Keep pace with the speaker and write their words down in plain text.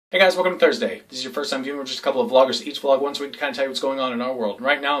Hey guys, welcome to Thursday. This is your first time viewing. We're just a couple of vloggers. Each vlog once a week to kind of tell you what's going on in our world.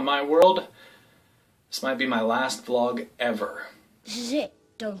 Right now in my world, this might be my last vlog ever. This is it.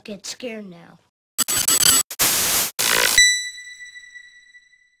 Don't get scared now.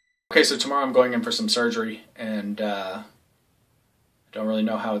 Okay, so tomorrow I'm going in for some surgery, and I don't really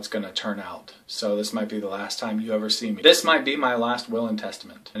know how it's going to turn out. So this might be the last time you ever see me. This might be my last will and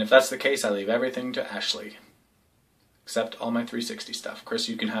testament. And if that's the case, I leave everything to Ashley. Except all my 360 stuff. Chris,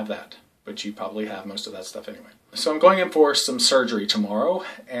 you can have that, but you probably have most of that stuff anyway. So I'm going in for some surgery tomorrow,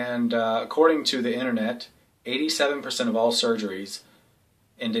 and according to the internet, 87% of all surgeries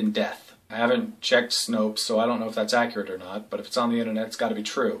end in death. I haven't checked Snopes, so I don't know if that's accurate or not, but if it's on the internet, it's got to be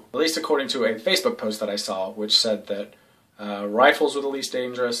true. At least according to a Facebook post that I saw, which said that rifles were the least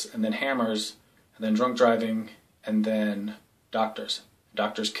dangerous, and then hammers, and then drunk driving, and then doctors.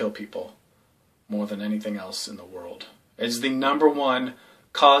 Doctors kill people more than anything else in the world. It's the #1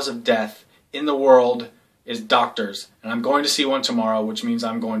 cause of death in the world is doctors. And I'm going to see one tomorrow, which means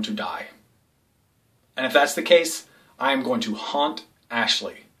I'm going to die. And if that's the case, I am going to haunt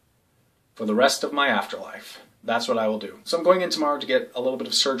Ashley for the rest of my afterlife. That's what I will do. So I'm going in tomorrow to get a little bit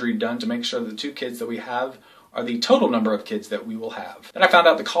of surgery done to make sure that the 2 kids that we have are the total number of kids that we will have. Then I found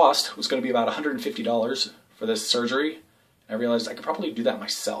out the cost was going to be about $150 for this surgery. And I realized I could probably do that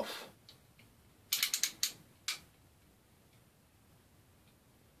myself.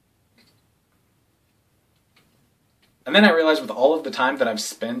 And then I realized with all of the time that I've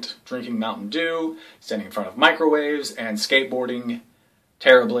spent drinking Mountain Dew, standing in front of microwaves, and skateboarding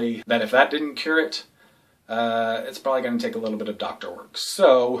terribly, that if that didn't cure it, it's probably going to take a little bit of doctor work.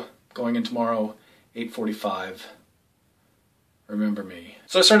 So, going in tomorrow, 8:45, remember me.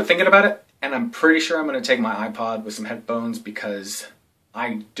 So I started thinking about it, and I'm pretty sure I'm going to take my iPod with some headphones because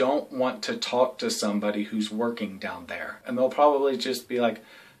I don't want to talk to somebody who's working down there. And they'll probably just be like,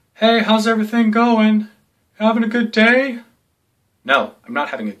 "Hey, how's everything going? Having a good day?" No, I'm not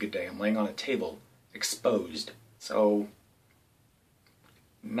having a good day. I'm laying on a table, exposed. So,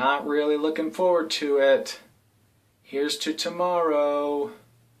 not really looking forward to it. Here's to tomorrow.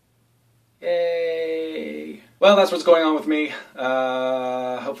 Yay. Well, that's what's going on with me.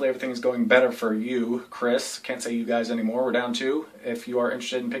 Hopefully everything's going better for you, Chris. Can't say you guys anymore. We're down 2. If you are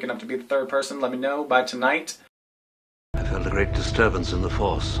interested in picking up to be the 3rd person, let me know by tonight. I felt a great disturbance in the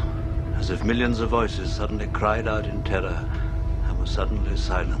force. As if millions of voices suddenly cried out in terror and were suddenly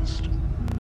silenced.